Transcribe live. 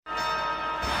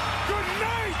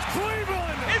East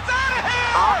Cleveland! It's out of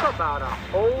here! Talk about a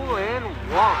hole-in-one.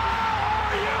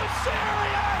 Are you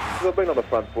serious? We've been on the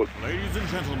front foot. Ladies and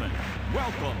gentlemen,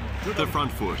 welcome to The Front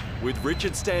Foot with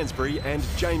Richard Stansbury and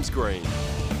James Green.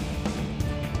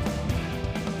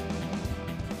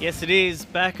 Yes, it is.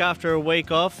 Back after a week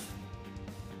off.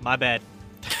 My bad.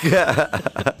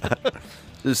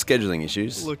 There's scheduling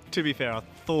issues. Look, to be fair, I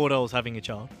thought I was having a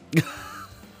child.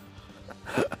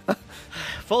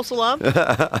 False alarm.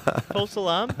 False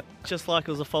alarm. Just like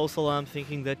it was a false alarm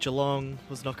thinking that Geelong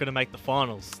was not going to make the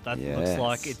finals. That looks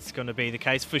like it's going to be the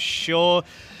case for sure.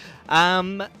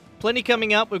 Plenty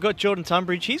coming up. We've got Jordan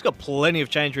Tunbridge. He's got plenty of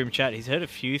change room chat. He's heard a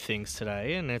few things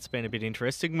today, and it's been a bit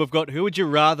interesting. We've got Who Would You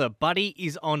Rather? Buddy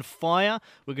is on fire.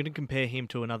 We're going to compare him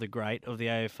to another great of the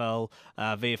AFL,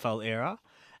 VFL era.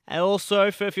 And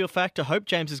also, Furphy or Fact, I hope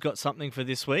James has got something for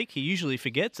this week. He usually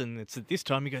forgets, and it's at this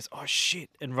time he goes, oh, shit,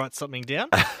 and writes something down.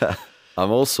 I'm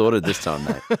all sorted this time,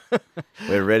 mate.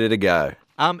 We're ready to go.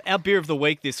 Our beer of the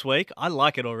week this week, I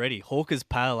like it already. Hawker's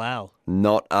Pale Ale.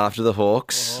 Not after the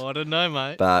Hawks. Oh, I don't know,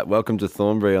 mate. But welcome to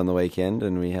Thornbury on the weekend,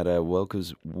 and we had a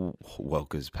Welker's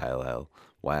Pale Ale.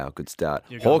 Wow, good start.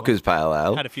 Hawker's Pale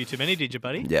Ale. Had a few too many, did you,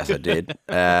 buddy? Yes, I did.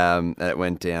 And it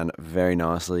went down very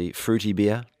nicely. Fruity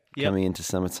beer coming into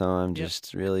summertime.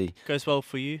 Just really... Goes well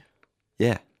for you.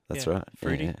 Yeah, that's right.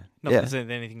 Fruity. Yeah. Not that there's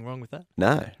anything wrong with that.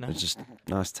 No, it's just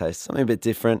nice taste. Something a bit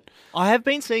different. I have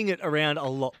been seeing it around a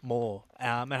lot more,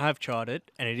 and I've tried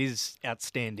it, and it is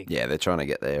outstanding. Yeah, they're trying to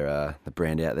get their the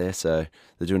brand out there, so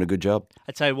they're doing a good job.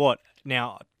 I tell you what,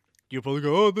 now, you'll probably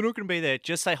go, oh, they're not going to be there.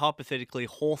 Just say, hypothetically,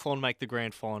 Hawthorn make the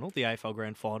grand final, the AFL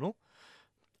grand final,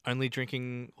 only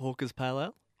drinking Hawker's Pale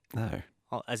Ale? No.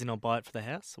 Oh, as in I'll buy it for the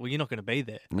house? Well, you're not going to be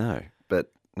there. No,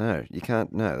 but no, you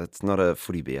can't. No, that's not a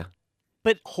footy beer.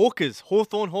 But Hawkers,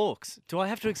 Hawthorn Hawks. Do I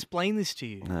have to explain this to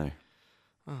you? No.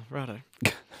 Oh, righto.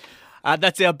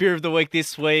 That's our beer of the week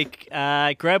this week.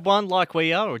 Grab one like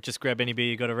we are, or just grab any beer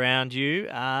you got around you.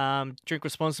 Drink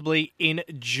responsibly.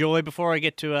 Enjoy. Before I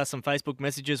get to some Facebook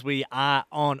messages, we are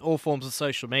on all forms of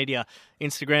social media.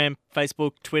 Instagram,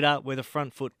 Facebook, Twitter. We're the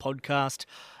Front Foot Podcast.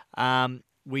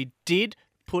 We did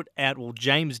put out, well,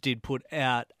 James did put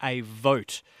out a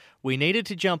vote. We needed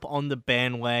to jump on the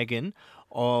bandwagon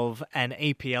of an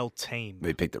EPL team.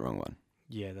 We picked the wrong one.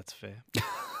 Yeah, that's fair.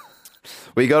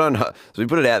 We got on, so we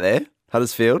put it out there.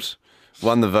 Huddersfield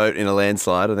won the vote in a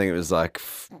landslide. I think it was like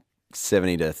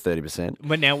 70 to 30%.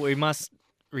 But now we must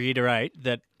reiterate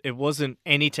that it wasn't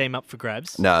any team up for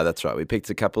grabs. No, that's right. We picked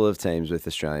a couple of teams with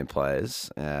Australian players,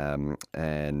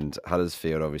 and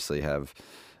Huddersfield obviously have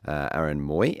Aaron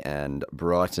Moy, and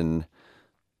Brighton,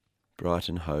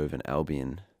 Hove and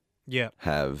Albion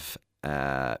have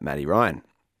Matty Ryan.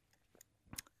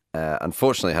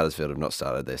 Unfortunately, Huddersfield have not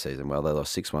started their season well. They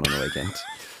lost 6-1 on the weekend.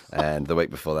 And the week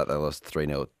before that, they lost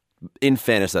 3-0. In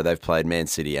fairness, though, they've played Man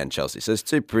City and Chelsea. So it's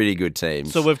two pretty good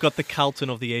teams. So we've got the Carlton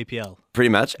of the EPL. Pretty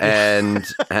much. And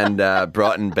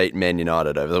Brighton beat Man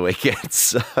United over the weekend.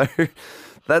 So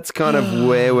that's kind of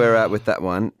where we're at with that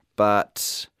one.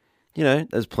 But... you know,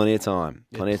 there's plenty of time.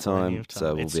 Plenty of time, so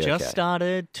we'll be okay. It's just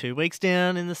started, 2 weeks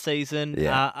down in the season,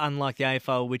 unlike the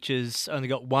AFL, which has only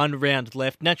got one round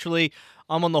left. Naturally,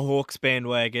 I'm on the Hawks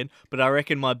bandwagon, but I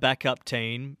reckon my backup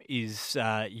team is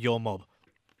your mob.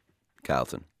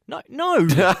 Carlton. No,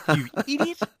 you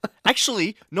idiot.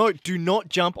 Actually, no, do not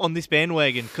jump on this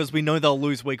bandwagon because we know they'll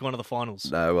lose week one of the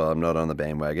finals. No, well, I'm not on the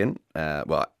bandwagon.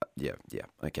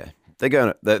 Okay.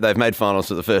 They've made finals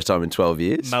for the first time in 12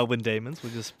 years. Melbourne Demons,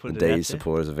 we'll just put it out there. there. D's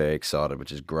supporters are very excited,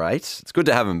 which is great. It's good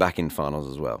to have them back in finals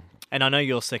as well. And I know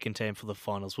your second team for the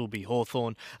finals will be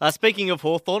Hawthorn. Speaking of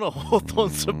Hawthorn, a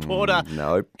Hawthorn supporter,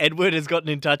 Edward has gotten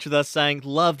in touch with us saying,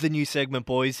 love the new segment,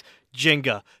 boys.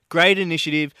 Jenga. Great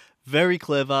initiative, very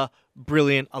clever,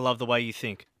 brilliant. I love the way you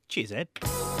think. Cheers, Ed.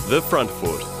 The Front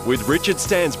Foot with Richard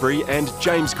Stansbury and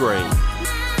James Green.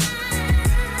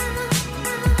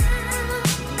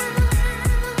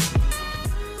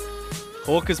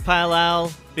 Hawker's Pale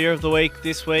Ale, beer of the week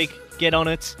this week. Get on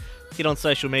it. Get on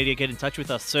social media. Get in touch with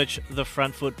us. Search the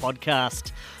Front Foot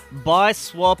Podcast. Buy,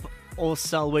 swap, or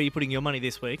sell. Where are you putting your money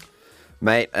this week?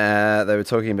 Mate, they were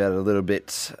talking about it a little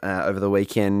bit over the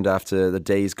weekend after the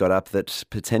D's got up that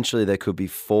potentially there could be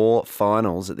 4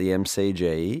 finals at the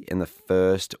MCG in the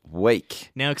first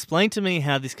week. Now explain to me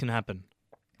how this can happen.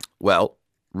 Well,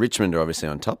 Richmond are obviously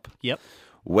on top. Yep.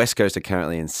 West Coast are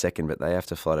currently in second, but they have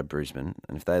to fly to Brisbane.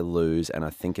 And if they lose, and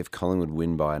I think if Collingwood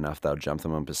win by enough, they'll jump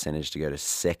them on percentage to go to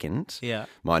second. Yeah.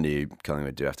 Mind you,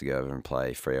 Collingwood do have to go over and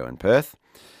play Freo in Perth.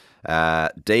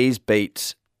 D's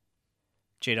beat...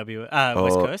 West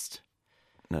Coast?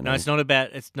 No, it's not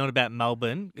about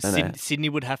Melbourne. No. Sydney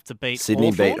would have to beat Sydney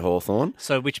Hawthorn. beat Hawthorn.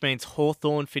 So which means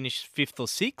Hawthorn finish 5th or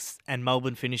 6th and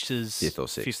Melbourne finishes 5th or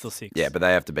 6th. 5th or 6th. Yeah, but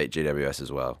they have to beat GWS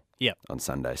as well. Yep. On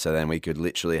Sunday. So then we could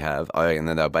literally have, and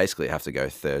then they'll basically have to go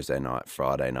Thursday night,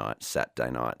 Friday night,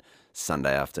 Saturday night,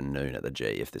 Sunday afternoon at the G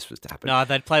if this was to happen. No,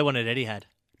 they'd play one at Etihad.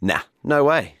 Nah, no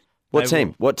way. What They team?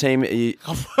 will. What team are you?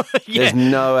 Yeah. There's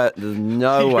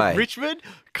no way. Richmond,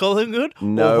 Collingwood,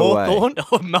 No or way. Hawthorn,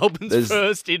 or Melbourne's There's-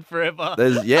 first in forever.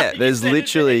 There's You said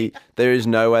it. there is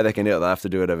no way they can do it. They have to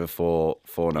do it over four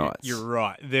nights. You're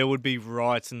right. There would be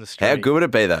riots in the street. How good would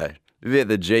it be though? If you at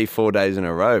the G 4 days in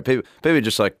a row, people would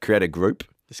just like create a group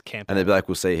This camp. and they'd be like,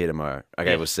 "We'll see you here tomorrow."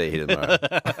 Okay, Yeah. we'll see you here tomorrow.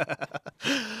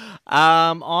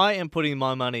 I am putting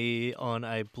my money on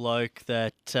a bloke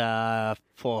that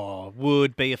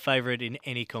would be a favourite in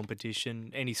any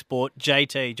competition, any sport.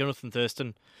 JT, Jonathon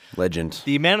Thurston. Legend.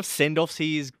 The amount of send-offs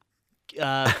he is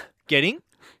getting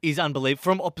is unbelievable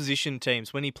from opposition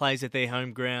teams. When he plays at their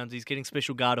home grounds, he's getting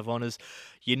special guard of honours.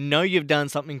 You know you've done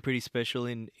something pretty special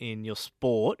in your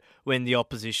sport when the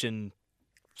opposition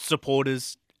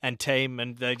supporters and team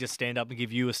and they just stand up and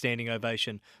give you a standing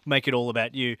ovation, make it all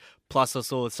about you. Plus I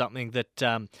saw something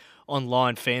that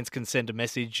online fans can send a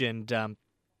message and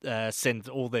send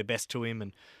all their best to him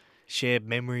and share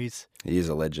memories. He is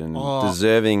a legend, Oh.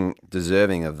 deserving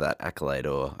of that accolade,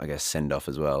 or I guess send off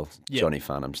as well, Yep. Johnny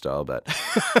Farnham style. But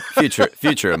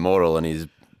future immortal, and he's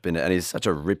such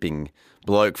a ripping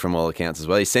bloke from all accounts as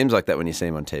well. He seems like that when you see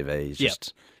him on TV. He's Yep.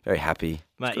 just very happy.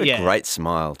 Mate, He's got yeah. a great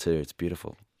smile too. It's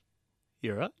beautiful.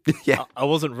 You're right. Yeah. I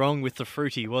wasn't wrong with the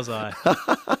fruity, was I?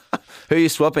 Who are you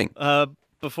swapping?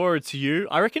 Before it's you,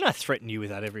 I reckon I threaten you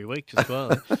with that every week as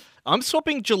well. I'm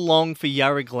swapping Geelong for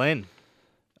Yarra Glen.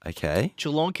 Okay.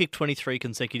 Geelong kicked 23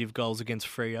 consecutive goals against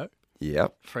Freo.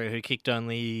 Yep. Freo, who kicked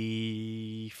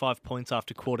only 5 points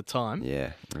after quarter time.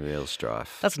 Yeah. Real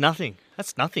strife. That's nothing.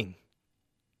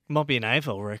 Might be an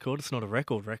AFL record. It's not a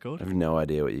record. I have no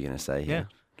idea what you're going to say Yeah. here.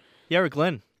 Yarra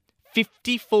Glen.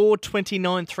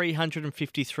 54-29,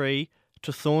 353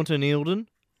 to Thornton Eildon.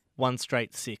 1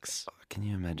 straight 6. Can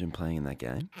you imagine playing in that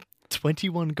game?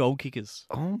 21 goal kickers.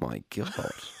 Oh my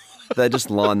god! They just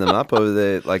line them up over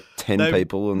there, like 10 They-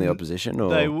 people in the opposition, or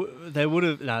They would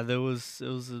have. No, it was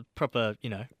a proper,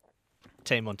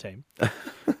 team on team.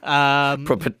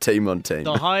 proper team on team.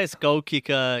 The highest goal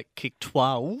kicker kicked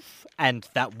 12, and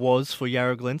that was for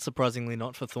Yarra Glen, surprisingly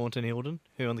not for Thornton Eildon,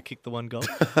 who only kicked the 1 goal.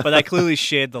 But they clearly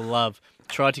shared the love,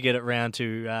 tried to get it round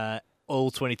to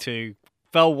all 22,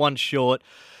 fell 1 short.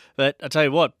 But I tell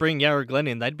you what, bring Yarra Glen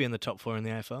in, they'd be in the top 4 in the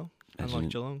AFL, unlike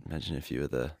Geelong. Imagine if you were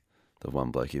the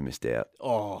one bloke who missed out.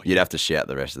 Oh, You'd have to shout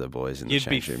the rest of the boys in the you'd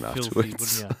be change room filthy,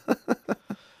 afterwards. wouldn't you?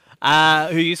 Who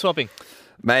are you swapping?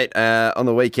 Mate, on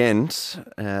the weekend,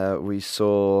 we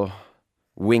saw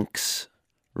Winx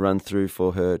run through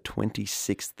for her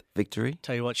 26th victory.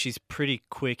 Tell you what, she's pretty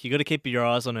quick. You got to keep your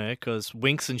eyes on her because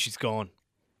winks and she's gone.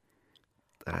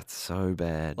 That's so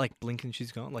bad. Like blink and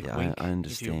she's gone. Like yeah, wink. I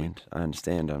understand. I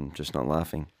understand. I'm just not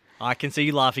laughing. I can see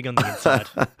you laughing on the inside.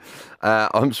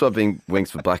 I'm swapping Winx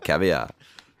for Black Caviar.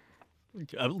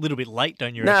 A little bit late,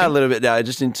 don't you No, reckon? a little bit. No,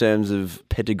 just in terms of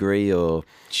pedigree or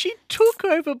She took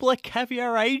over Black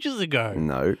Caviar ages ago.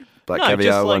 no. Black No,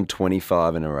 Caviar just won like-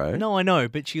 25 in a row. No, I know,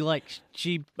 but she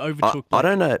overtook. I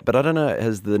don't know, but I don't know.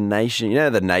 Has the nation,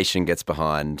 the nation gets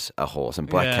behind a horse, and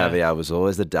Black Yeah. Caviar was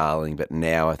always the darling, but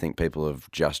now I think people have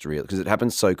just realized because it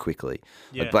happens so quickly.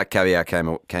 Yeah. Like Black Caviar came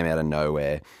out of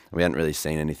nowhere. We hadn't really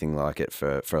seen anything like it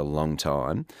for a long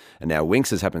time, and now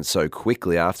Winx has happened so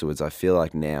quickly afterwards. I feel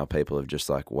like now people have just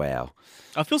like, wow.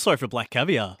 I feel sorry for Black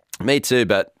Caviar. Me too,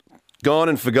 but gone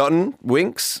and forgotten.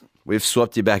 Winx, we've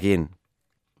swapped you back in.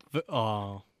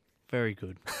 Oh, very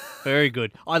good, very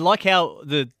good. I like how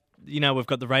we've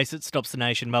got the race that stops the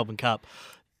nation, Melbourne Cup.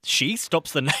 She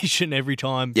stops the nation every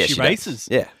time Yeah, she she does. races.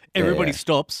 Yeah. Everybody Yeah.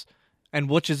 stops and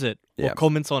watches it or Yeah.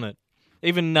 comments on it.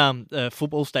 Even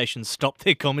football stations stop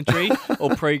their commentary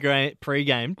or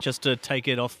pre-game just to take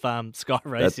it off Sky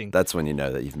Racing. That's when you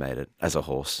know that you've made it as a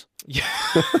horse.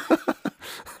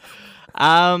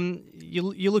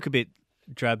 You look a bit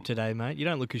drab today, mate. You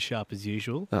don't look as sharp as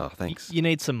usual. Oh, thanks. You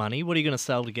need some money. What are you going to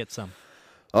sell to get some?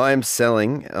 I am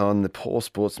selling on the poor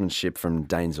sportsmanship from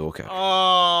Dayne Zorko.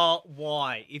 Oh,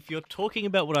 why? If you're talking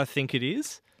about what I think it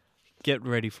is, get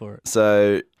ready for it.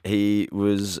 So he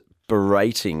was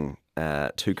berating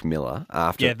Took Miller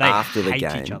after They the hate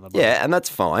game. each other, bro. Yeah, and that's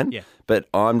fine. Yeah. But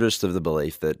I'm just of the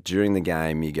belief that during the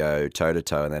game you go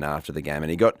toe-to-toe and then after the game. And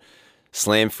he got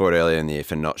slammed for it earlier in the year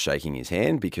for not shaking his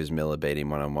hand because Miller beat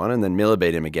him one-on-one. And then Miller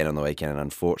beat him again on the weekend. And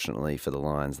unfortunately for the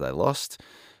Lions, they lost.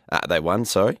 They won,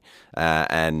 sorry.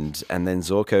 And then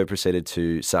Zorko proceeded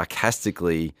to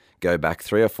sarcastically go back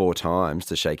 3 or 4 times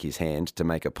to shake his hand to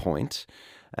make a point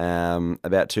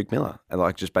about Tuke Miller.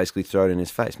 And just basically throw it in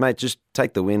his face. Mate, just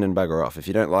take the win and bugger off. If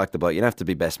you don't like the bloke, you don't have to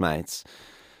be best mates.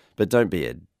 But don't be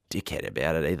a dickhead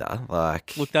about it either.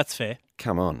 Look, that's fair.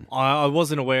 Come on. I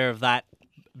wasn't aware of that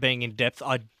being in depth.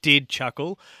 I did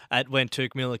chuckle at when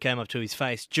Tuke Miller came up to his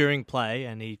face during play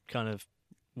and he kind of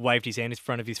waved his hand in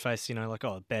front of his face,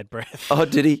 bad breath. Oh,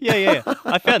 did he? Yeah.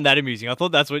 I found that amusing. I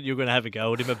thought that's what you were going to have a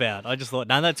go at him about. I just thought,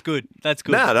 no, that's good. That's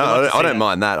good. No, I don't that.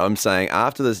 mind that. I'm saying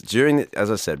after this,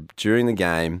 as I said, during the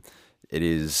game, it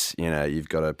is, you've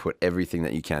got to put everything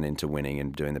that you can into winning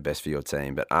and doing the best for your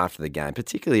team. But after the game,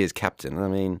 particularly as captain, I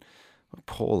mean,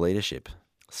 poor leadership.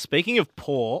 Speaking of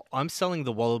poor, I'm selling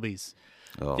the Wallabies,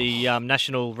 the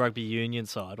National Rugby Union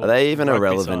side. Are they even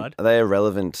irrelevant? Are they a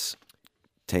relevant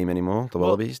team anymore, the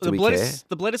Wallabies? Do we care?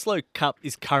 The Bledisloe Cup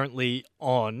is currently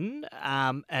on,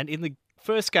 and in the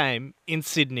first game in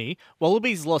Sydney,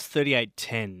 Wallabies lost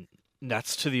 38-10.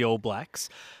 That's to the All Blacks.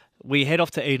 We head off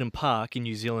to Eden Park in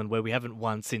New Zealand, where we haven't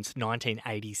won since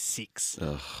 1986.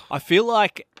 Ugh. I feel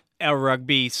like our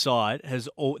rugby side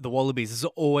the Wallabies has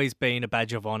always been a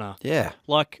badge of honour. Yeah.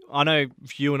 I know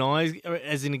you and I,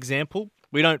 as an example,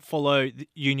 we don't follow the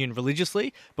Union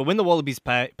religiously, but when the Wallabies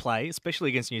play, especially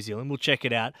against New Zealand, we'll check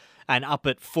it out and up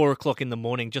at 4 o'clock in the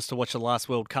morning just to watch the last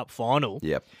World Cup final.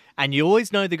 Yep. And you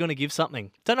always know they're going to give something.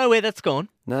 Don't know where that's gone.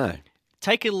 No.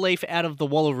 Take a leaf out of the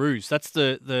Wallaroos. That's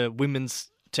the women's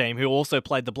team who also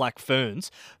played the Black Ferns.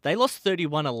 They lost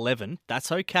 31-11.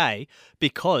 That's okay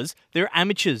because they're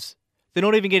amateurs. They're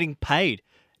not even getting paid,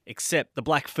 except the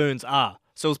Black Ferns are.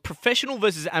 So it was professional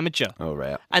versus amateur. Oh,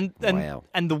 right. Wow.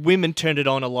 And the women turned it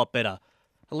on a lot better.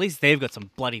 At least they've got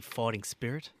some bloody fighting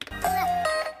spirit.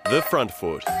 The Front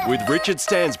Foot with Richard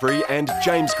Stansbury and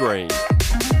James Green.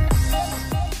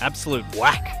 Absolute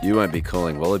whack. You won't be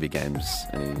calling Wallabies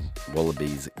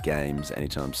games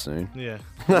anytime soon. Yeah.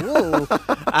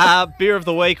 Beer of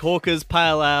the week, Hawkers,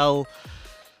 Pale Ale.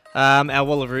 Our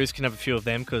Wallaroos can have a few of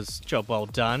them because job well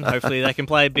done. Hopefully they can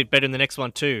play a bit better in the next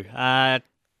one too.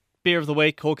 Beer of the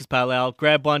week, Hawkers Pale Ale.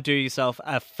 Grab one, do yourself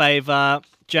a favour.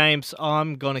 James,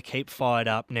 I'm going to keep fired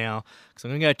up now because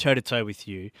I'm going to go toe-to-toe with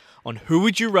you on who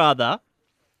would you rather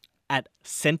at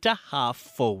centre half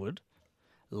forward,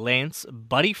 Lance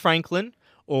Buddy Franklin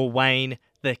or Wayne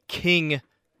the King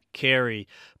Carey.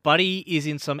 Buddy is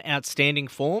in some outstanding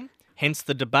form, hence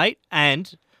the debate,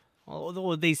 and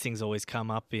all these things always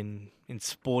come up in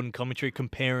sport and commentary,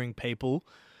 comparing people.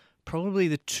 Probably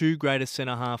the 2 greatest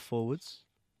centre half forwards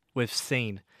we've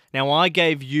seen. Now, I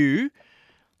gave you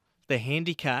the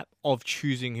handicap of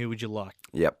choosing who would you like.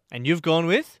 Yep. And you've gone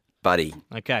with? Buddy.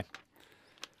 Okay.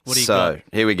 What do you got? So,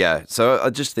 here we go. So, I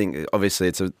just think, obviously,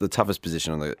 it's the toughest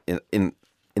position on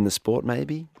in the sport,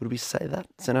 maybe. Would we say that?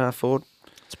 Centre half forward?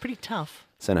 It's pretty tough.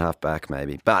 Centre half back,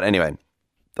 maybe. But anyway,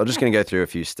 I'm just going to go through a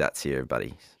few stats here,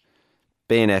 Buddy.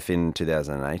 BNF in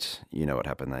 2008, you know what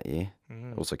happened that year.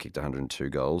 Also kicked 102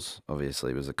 goals.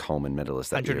 Obviously, was a Coleman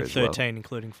medalist that year as well. 113,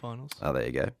 including finals. Oh, there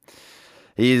you go.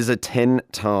 He is a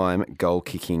 10-time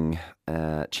goal-kicking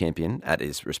champion at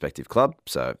his respective club,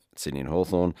 so Sydney and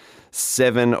Hawthorn.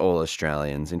 7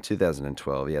 All-Australians. In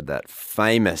 2012, he had that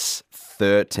famous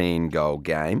 13-goal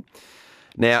game.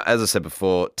 Now, as I said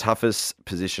before, toughest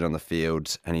position on the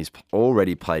field, and he's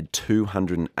already played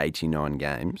 289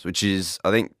 games, which is,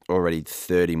 I think, already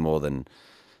 30 more than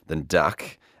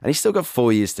Duck. And he's still got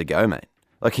 4 years to go, mate.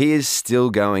 Like, he is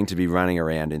still going to be running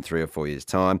around in 3 or 4 years'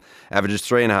 time, averages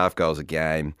 3.5 goals a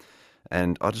game.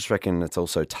 And I just reckon it's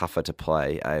also tougher to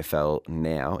play AFL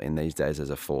now in these days as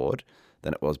a forward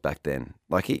than it was back then.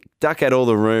 Like, Duck had all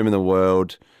the room in the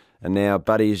world, and now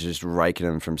Buddy's just raking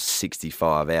him from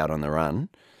 65 out on the run.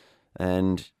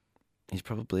 And he's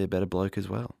probably a better bloke as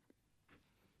well.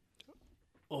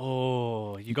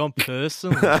 Oh, you gone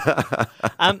personal.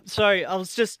 Sorry, I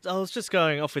was just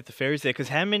going off with the fairies there because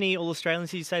how many All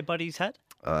Australians did you say Buddy's had?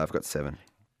 I've got 7.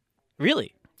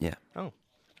 Really? Yeah. Oh,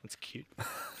 that's cute.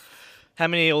 How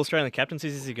many All Australian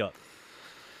captaincies has he got?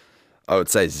 I would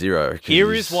say 0.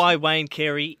 Here is why Wayne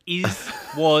Carey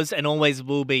was, and always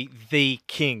will be the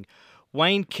king.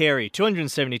 Wayne Carey,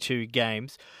 272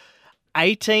 games,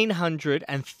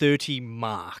 1,830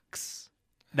 marks.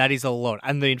 That is a lot.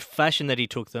 And the fashion that he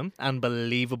took them,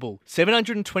 unbelievable.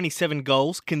 727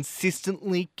 goals,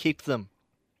 consistently kicked them.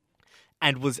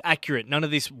 And was accurate. None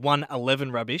of this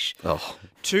 111 rubbish. Oh.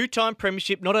 2-time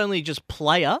premiership, not only just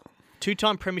player,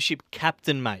 2-time premiership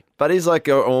captain, mate. But he's like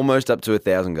almost up to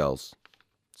 1,000 goals.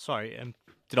 Sorry,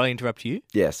 did I interrupt you?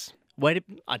 Yes. Wait,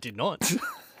 I did not.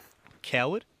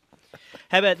 Coward.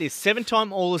 How about this?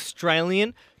 7-time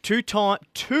All-Australian,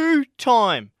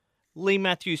 two-time Lee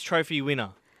Matthews Trophy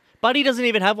winner. But he doesn't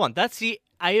even have one. That's the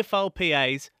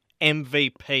AFLPA's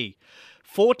MVP.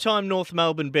 4-time North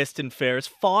Melbourne best and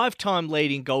fairest, 5-time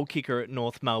leading goal kicker at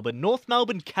North Melbourne. North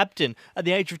Melbourne captain at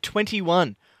the age of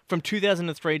 21 from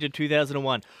 2003 to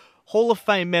 2001. Hall of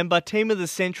Fame member, Team of the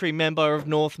Century member of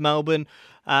North Melbourne.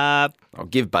 I'll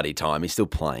give Buddy time. He's still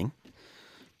playing.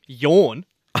 Yawn.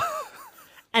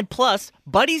 And plus,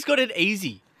 Buddy's got it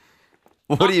easy.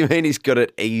 What do you mean he's got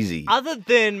it easy? Other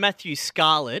than Matthew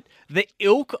Scarlett, the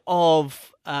ilk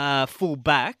of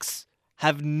full-backs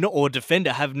or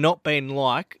defender have not been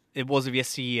like it was of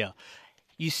yesteryear.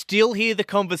 You still hear the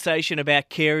conversation about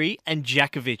Carey and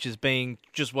Jakovic as being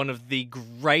just one of the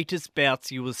greatest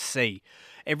bouts you will see.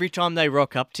 Every time they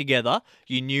rock up together,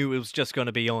 you knew it was just going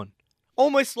to be on.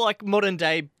 Almost like modern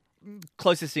day,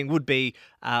 closest thing would be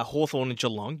Hawthorn and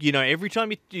Geelong. You know, every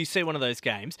time you see one of those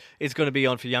games, it's going to be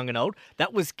on for young and old.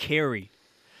 That was Carey.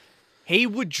 He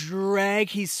would drag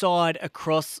his side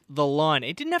across the line.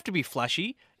 It didn't have to be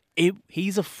flashy.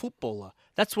 He's a footballer.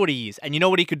 That's what he is. And you know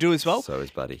what he could do as well? So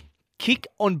is Buddy. Kick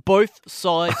on both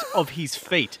sides of his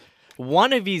feet.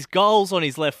 One of his goals on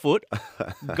his left foot,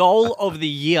 goal of the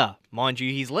year. Mind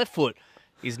you, his left foot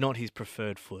is not his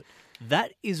preferred foot.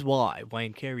 That is why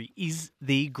Wayne Carey is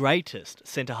the greatest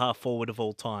centre-half forward of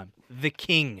all time. The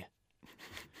king.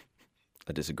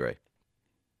 I disagree.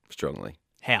 Strongly.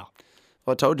 How?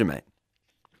 Well, I told you, mate.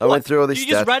 I went through all this you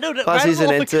stuff. Just rattled Plus, he's off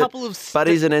an a couple of...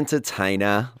 Buddy's an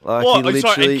entertainer. Like, What? he I'm literally...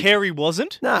 sorry, and Carey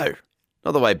wasn't? No.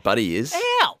 Not the way Buddy is.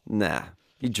 How? Nah.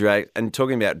 And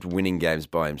talking about winning games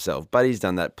by himself, Buddy's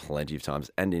done that plenty of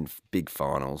times and in big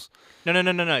finals.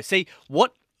 No. See,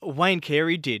 what Wayne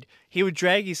Carey did, he would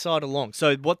drag his side along.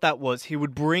 So what that was, he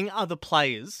would bring other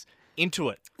players into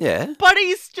it. Yeah.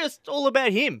 Buddy's just all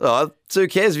about him. Oh, so who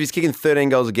cares if he's kicking 13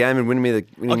 goals a game and winning me the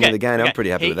game? I'm pretty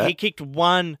happy with that. He kicked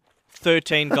one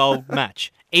 13-goal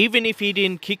match. Even if he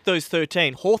didn't kick those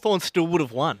 13, Hawthorn still would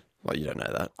have won. Well, you don't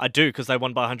know that. I do, because they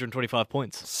won by 125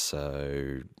 points.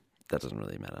 So that doesn't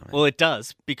really matter, mate. Well, it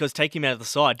does, because take him out of the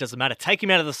side doesn't matter. Take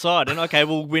him out of the side, and okay,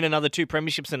 we'll win another 2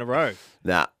 premierships in a row.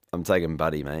 Nah, I'm taking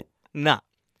Buddy, mate. Nah.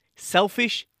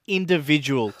 Selfish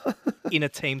individual in a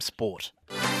team sport.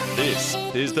 This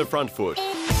is The Front Foot.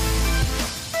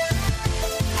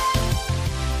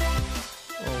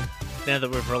 Well, now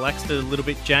that we've relaxed a little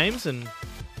bit, James, and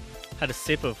had a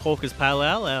sip of Hawker's Pale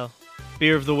Ale, our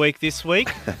beer of the week this week,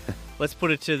 let's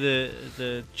put it to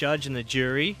the judge and the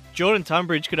jury. Jordan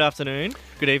Tunbridge, good afternoon,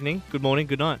 good evening, good morning,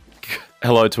 good night.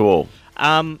 Hello to all.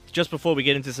 Just before we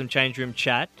get into some change room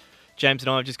chat, James and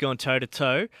I have just gone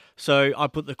toe-to-toe, so I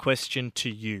put the question to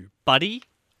you. Buddy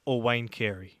or Wayne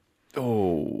Carey?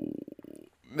 Oh,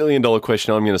 $1 million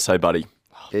question. I'm going to say Buddy.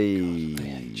 Hey.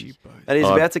 And he's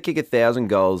about to kick 1,000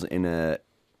 goals in a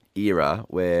era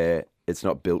where it's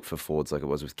not built for forwards like it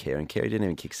was with Carey. And Carey didn't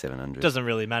even kick 700. Doesn't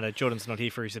really matter. Jordan's not here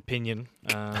for his opinion.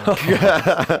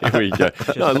 Here we go.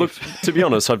 No, look, to be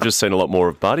honest, I've just seen a lot more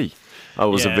of Buddy. I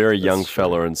was a very young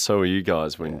fella, and so are you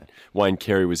guys when Wayne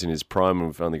Carey was in his prime, and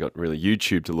we've only got really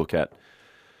YouTube to look at.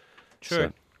 True.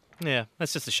 So. Yeah,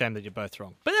 that's just a shame that you're both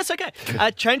wrong. But that's okay.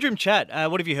 Change room chat,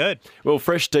 what have you heard? Well,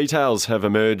 fresh details have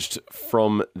emerged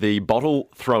from the bottle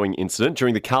throwing incident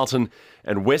during the Carlton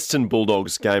and Western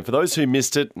Bulldogs game. For those who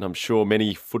missed it, and I'm sure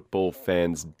many football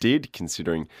fans did,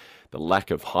 considering the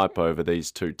lack of hype over these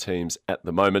two teams at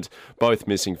the moment, both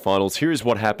missing finals. Here is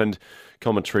what happened.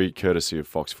 Commentary courtesy of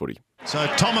Fox Footy. So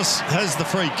Thomas has the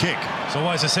free kick. It's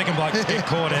always the second bloke to get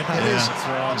caught at. It is.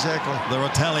 Exactly. The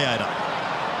retaliator.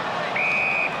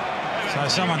 So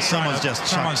someone's just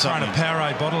throwing a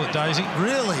Powerade bottle at Daisy.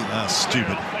 Really?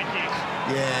 Stupid.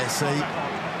 Yeah, see.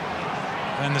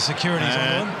 And the security's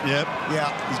on board. Yep.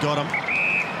 Yeah, he's got him.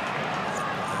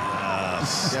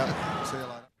 Yep. See you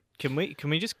later. Can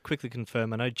we just quickly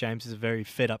confirm? I know James is a very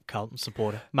fed-up Carlton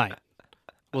supporter. Mate,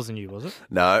 wasn't you, was it?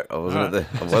 No, I wasn't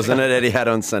I wasn't at Etihad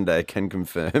on Sunday. I can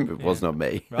confirm it was not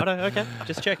me. Righto, okay.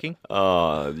 Just checking.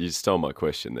 Oh, you stole my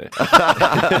question there.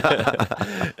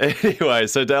 Anyway,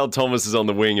 so Dale Thomas is on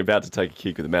the wing, about to take a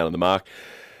kick with the man on the mark.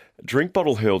 Drink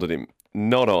bottle hurled at him.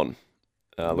 Not on.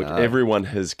 Look, everyone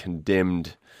has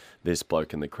condemned this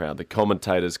bloke in the crowd. The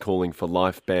commentators calling for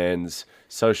life bans,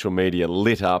 social media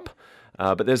lit up.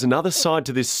 But there's another side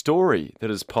to this story that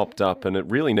has popped up, and it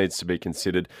really needs to be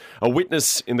considered. A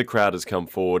witness in the crowd has come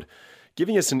forward,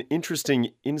 giving us an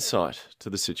interesting insight to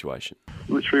the situation.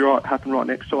 Literally happened right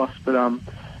next to us, but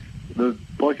the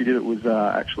bloke who did it was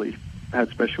actually had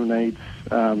special needs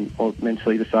or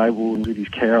mentally disabled with his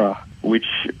carer, which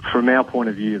from our point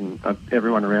of view and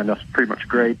everyone around us pretty much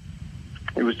agreed,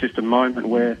 it was just a moment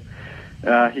where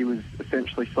he was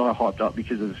essentially so hyped up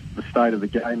because of the state of the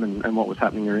game and what was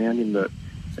happening around him that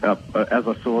as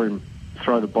I saw him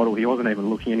throw the bottle, he wasn't even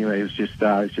looking anywhere. He was just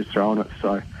throwing it.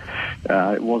 So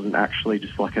it wasn't actually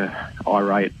just like a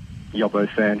irate Yobbo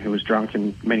fan who was drunk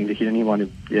and meaning to hit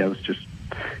anyone. It was just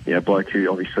a bloke who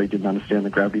obviously didn't understand the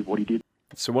gravity of what he did.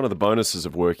 So one of the bonuses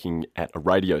of working at a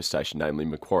radio station, namely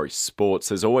Macquarie Sports,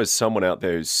 there's always someone out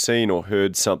there who's seen or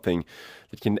heard something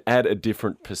that can add a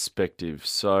different perspective.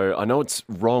 So I know it's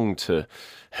wrong to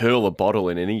hurl a bottle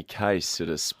in any case at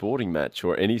a sporting match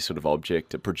or any sort of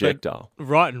object, a projectile. But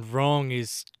right and wrong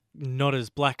is not as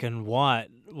black and white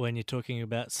when you're talking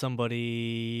about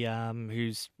somebody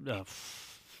who's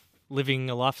living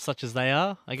a life such as they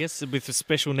are, I guess, with the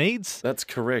special needs. That's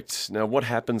correct. Now, what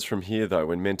happens from here, though,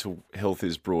 when mental health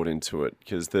is brought into it?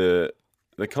 Because the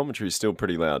commentary is still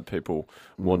pretty loud. People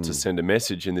want to send a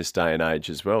message in this day and age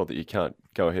as well that you can't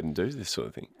go ahead and do this sort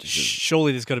of thing.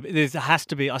 Surely there has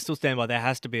to be, I still stand by, there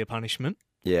has to be a punishment.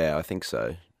 Yeah, I think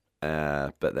so.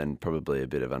 But then probably a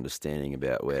bit of understanding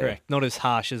about where... Correct. Not as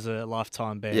harsh as a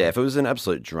lifetime ban. Yeah, if it was an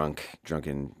absolute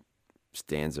drunken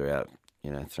stanza out,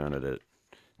 throwing it at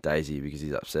Daisy because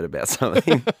he's upset about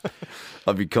something,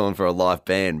 I'd be calling for a life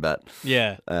ban. But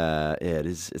it's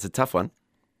a tough one.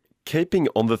 Keeping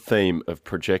on the theme of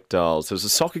projectiles, there was a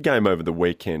soccer game over the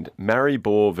weekend,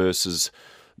 Maribor versus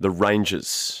the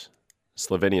Rangers,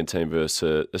 Slovenian team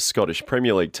versus a Scottish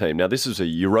Premier League team. Now, this was a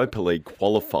Europa League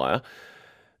qualifier.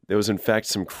 There was, in fact,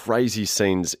 some crazy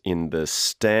scenes in the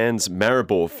stands.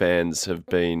 Maribor fans have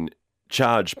been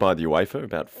charged by the UEFA,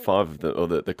 about 5 of them, or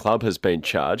the club has been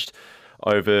charged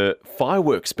over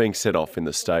fireworks being set off in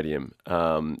the stadium.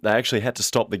 They actually had to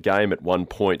stop the game at one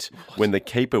point when the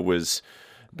keeper was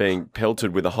being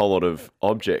pelted with a whole lot of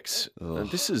objects. And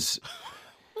this is...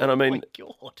 And I mean,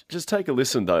 just take a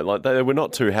listen, though. Like, they were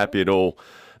not too happy at all,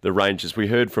 the Rangers. We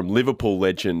heard from Liverpool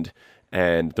legend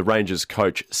and the Rangers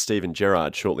coach, Steven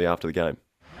Gerrard, shortly after the game.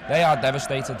 They are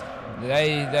devastated.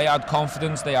 They had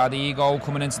confidence, they had ego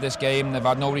coming into this game. They've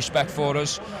had no respect for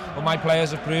us. But my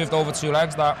players have proved over 2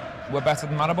 legs that we're better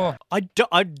than Maribor.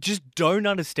 I just don't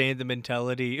understand the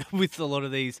mentality with a lot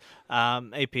of these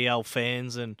APL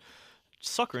fans and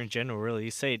soccer in general, really.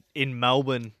 You see it in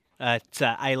Melbourne at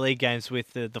A-League games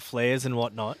with the flares and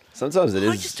whatnot. Sometimes it is.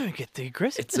 I just don't get the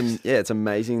aggressiveness. It's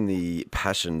amazing the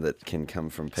passion that can come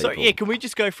from people. So, can we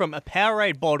just go from a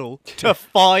Powerade bottle to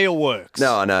fireworks?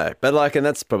 No, I know. But, and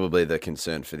that's probably the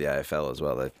concern for the AFL as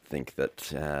well. They think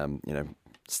that,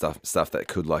 stuff that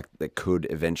could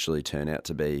eventually turn out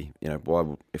to be, why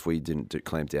if we didn't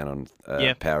clamp down on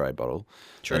a Powerade bottle,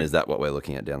 then is that what we're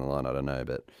looking at down the line? I don't know,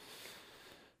 but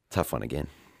tough one again.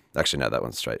 Actually, no, that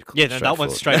one's straight. Yeah, that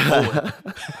one's straightforward.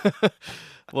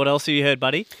 What else have you heard,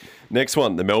 buddy? Next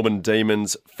one, the Melbourne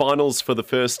Demons finals for the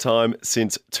first time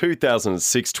since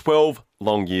 2006. 12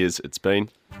 long years it's been.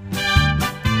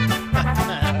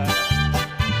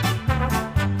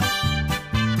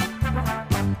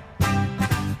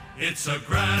 It's a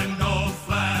grand old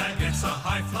flag, it's a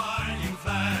high-flying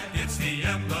flag, it's the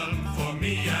emblem for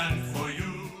me and for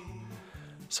you.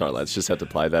 Sorry, lads, just had to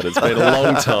play that. It's been a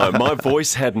long time. My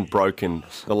voice hadn't broken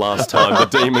the last time the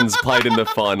Demons played in the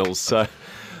finals. So,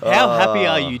 how happy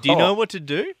are you? Do you know what to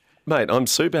do? Mate, I'm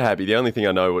super happy. The only thing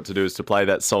I know what to do is to play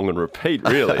that song and repeat,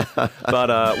 really. But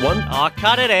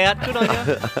cut it out. Good on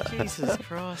you. Jesus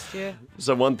Christ, yeah.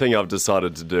 So one thing I've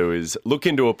decided to do is look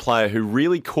into a player who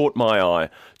really caught my eye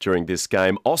during this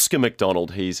game, Oscar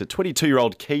McDonald. He's a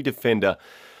 22-year-old key defender,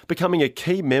 becoming a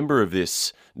key member of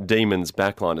this Demons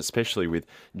backline, especially with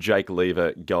Jake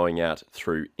Lever going out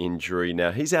through injury.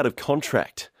 Now, he's out of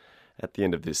contract at the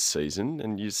end of this season,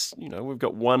 and we've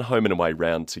got one home and away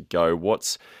round to go.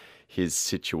 What's his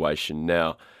situation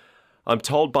now? I'm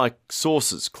told by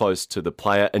sources close to the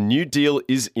player a new deal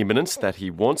is imminent, that he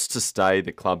wants to stay.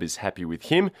 The club is happy with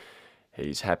him.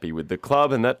 He's happy with the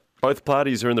club, and that both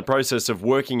parties are in the process of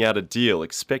working out a deal.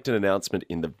 Expect an announcement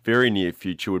in the very near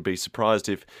future. Would be surprised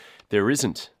if there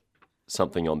isn't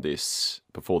something on this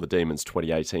before the Demons'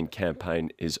 2018 campaign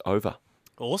is over.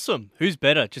 Awesome. Who's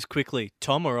better, just quickly,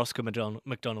 Tom or Oscar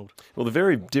McDonald? Well, they're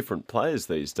very different players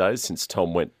these days since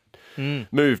Tom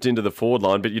moved into the forward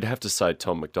line, but you'd have to say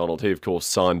Tom McDonald. He, of course,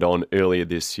 signed on earlier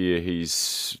this year.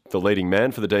 He's the leading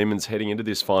man for the Demons heading into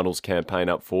this finals campaign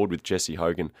up forward with Jesse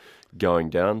Hogan going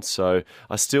down. So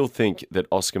I still think that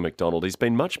Oscar McDonald, he's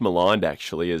been much maligned,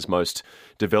 actually, as most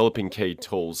developing key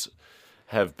tools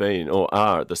have been or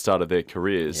are at the start of their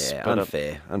careers. Yeah, but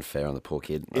unfair on the poor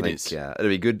kid. I think is. It'll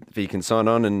be good if he can sign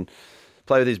on and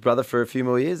play with his brother for a few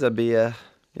more years. That'd be,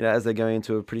 as they're going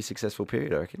into a pretty successful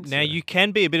period, I reckon. Now, you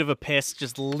can be a bit of a pest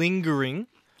just lingering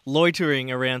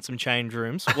loitering around some change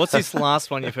rooms. What's this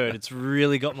last one you've heard? It's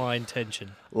really got my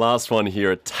attention. Last one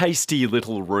here, a tasty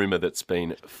little rumour that's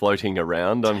been floating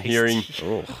around. I'm hearing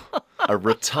a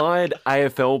retired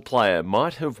AFL player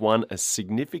might have won a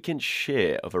significant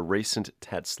share of a recent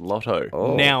Tats Lotto.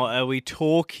 Oh. Now, are we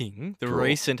talking the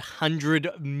recent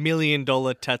 $100 million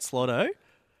Tats Lotto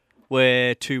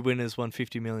where 2 winners won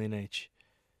 $50 million each?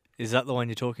 Is that the one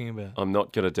you're talking about? I'm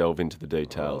not going to delve into the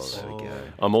details. There we go.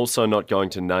 I'm also not going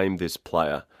to name this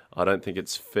player. I don't think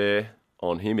it's fair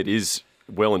on him. It is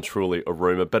well and truly a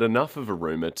rumour, but enough of a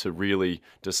rumour to really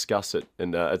discuss it.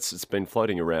 And it's been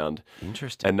floating around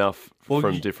enough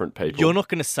from different people. You're not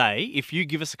going to say. If you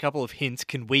give us a couple of hints,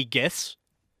 can we guess?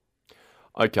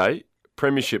 Okay.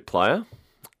 Premiership player,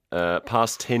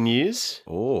 past 10 years.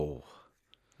 Oh.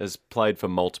 Has played for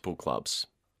multiple clubs.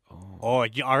 Oh,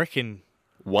 I reckon...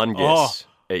 One guess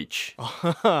each.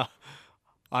 I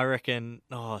reckon...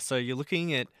 Oh, so you're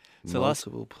looking at... So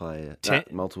multiple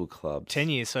multiple clubs.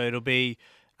 10 years, so it'll be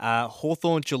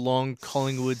Hawthorn, Geelong,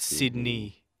 Collingwood,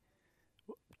 Sydney,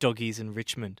 Doggies and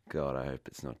Richmond. God, I hope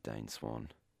it's not Dane Swan.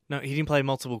 No, he didn't play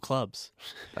multiple clubs.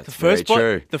 That's very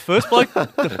true. The first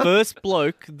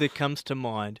bloke that comes to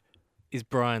mind is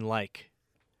Brian Lake.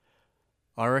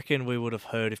 I reckon we would have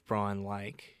heard if Brian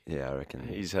Lake. Yeah, I reckon.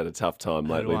 He's had a tough time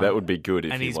lately. That would be good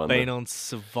if he won. And he's been on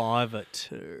Survivor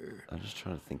too. I'm just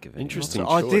trying to think of it. Interesting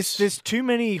choice. There's too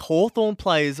many Hawthorn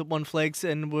players that won flags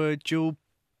and were dual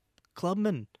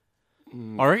clubmen.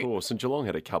 Of course, and Geelong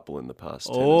had a couple in the past.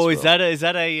 Oh, as well. is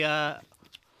that a?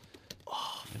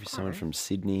 Maybe someone from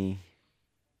Sydney.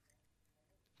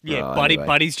 Yeah,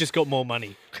 Buddy's just got more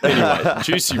money. Anyway,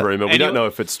 juicy rumour. We don't know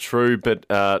if it's true, but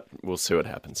we'll see what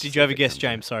happens. Did you have a guess,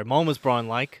 James? Sorry, mine was Brian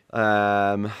Lake.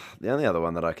 The only other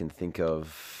one that I can think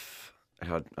of, I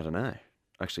don't know.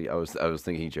 Actually, I was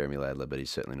thinking Jeremy Laidler, but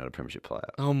he's certainly not a premiership player.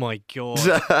 Oh my God.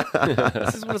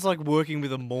 This is what it's like working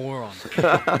with a moron.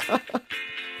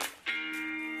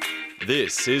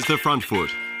 This is The Front Foot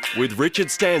with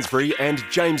Richard Stansbury and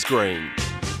James Green.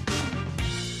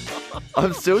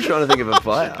 I'm still trying to think of a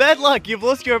player. Bad luck. You've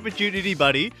lost your opportunity,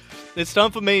 buddy. It's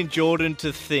time for me and Jordan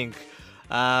to think.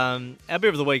 Our beer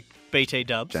of the week, BT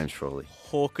Dubs. James Frawley.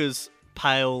 Hawker's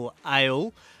Pale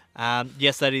Ale.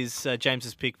 Yes, that is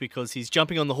James's pick because he's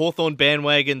jumping on the Hawthorn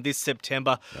bandwagon this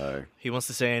September. No. He wants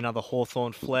to see another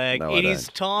Hawthorn flag. No, it is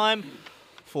time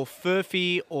for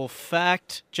Furphy or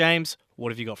Fact. James,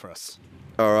 what have you got for us?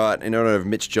 All right, in honor of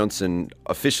Mitch Johnson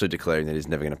officially declaring that he's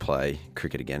never going to play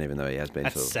cricket again, even though he has been.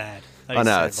 That's sad. I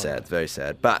know, it's sad. It's very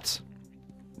sad. But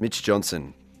Mitch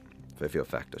Johnson, Furphy or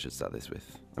Fact, I should start this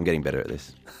with. I'm getting better at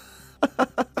this.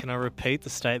 Can I repeat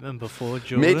the statement before,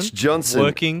 Jordan? Mitch Johnson.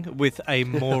 Working with a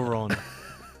moron.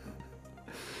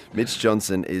 Mitch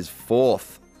Johnson is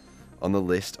fourth on the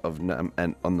list of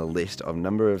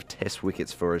number of Test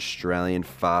wickets for Australian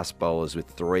fast bowlers with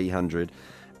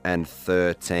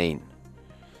 313.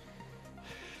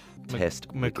 Test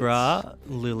McGrath,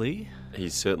 Lilly.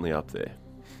 He's certainly up there.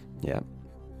 Yeah.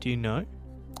 Do you know?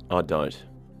 I don't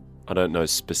know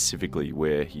specifically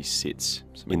where he sits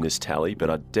in this tally, but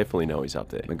I definitely know he's up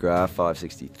there. McGrath,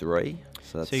 563.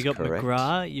 So that's So you got correct.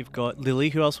 McGrath, you've got Lilly.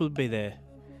 Who else would be there?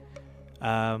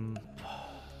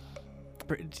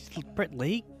 Brett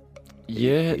Lee?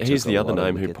 Yeah, He here's took the a other lot of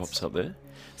name who wickets. pops up there.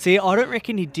 See, I don't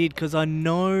reckon he did because I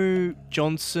know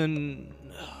Johnson,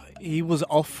 he was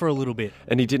off for a little bit.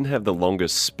 And he didn't have the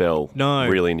longest spell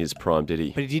really in his prime, did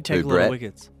he? But he did take Who, a lot Brett? of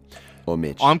wickets. Or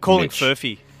Mitch? I'm calling Mitch.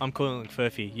 Furphy.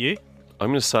 You? I'm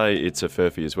going to say it's a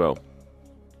Furphy as well.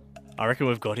 I reckon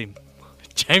we've got him.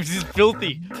 James is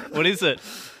filthy. What is it?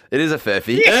 It is a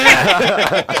Furphy.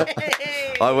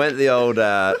 I went the old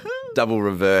double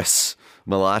reverse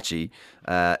Malachi.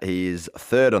 He is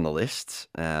third on the list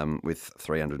with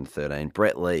 313.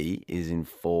 Brett Lee is in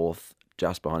fourth,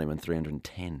 just behind him on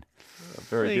 310.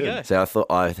 Very There you good. go. So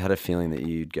I had a feeling that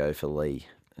you'd go for Lee,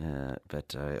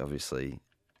 but I obviously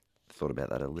thought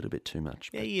about that a little bit too much.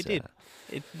 Yeah, but, you did.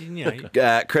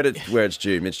 Credit where it's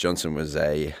due. Mitch Johnson was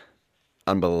a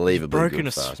unbelievably broken good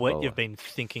a fast sweat. bowler. You've been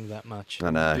thinking that much. I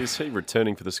know. Is he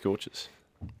returning for the Scorchers?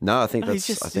 No, I think No, that's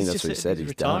he's what he said. He's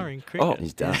retiring done. cricket. Oh,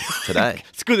 he's done today.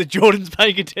 It's good that Jordan's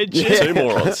paying attention. Two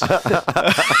morons. All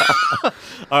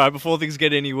right, before things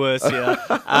get any worse here.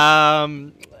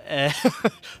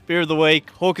 Beer of the week,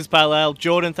 Hawker's Pale Ale.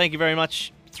 Jordan, thank you very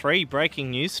much. 3 breaking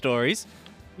news stories.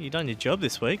 You've done your job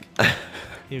this week.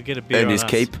 You'll get a beer Earned on his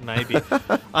us, keep. maybe.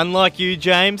 Unlike you,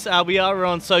 James, we are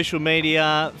on social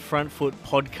media, Front Foot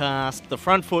Podcast, the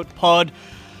Front Foot Pod,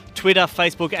 Twitter,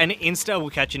 Facebook, and Insta. We'll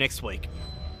catch you next week.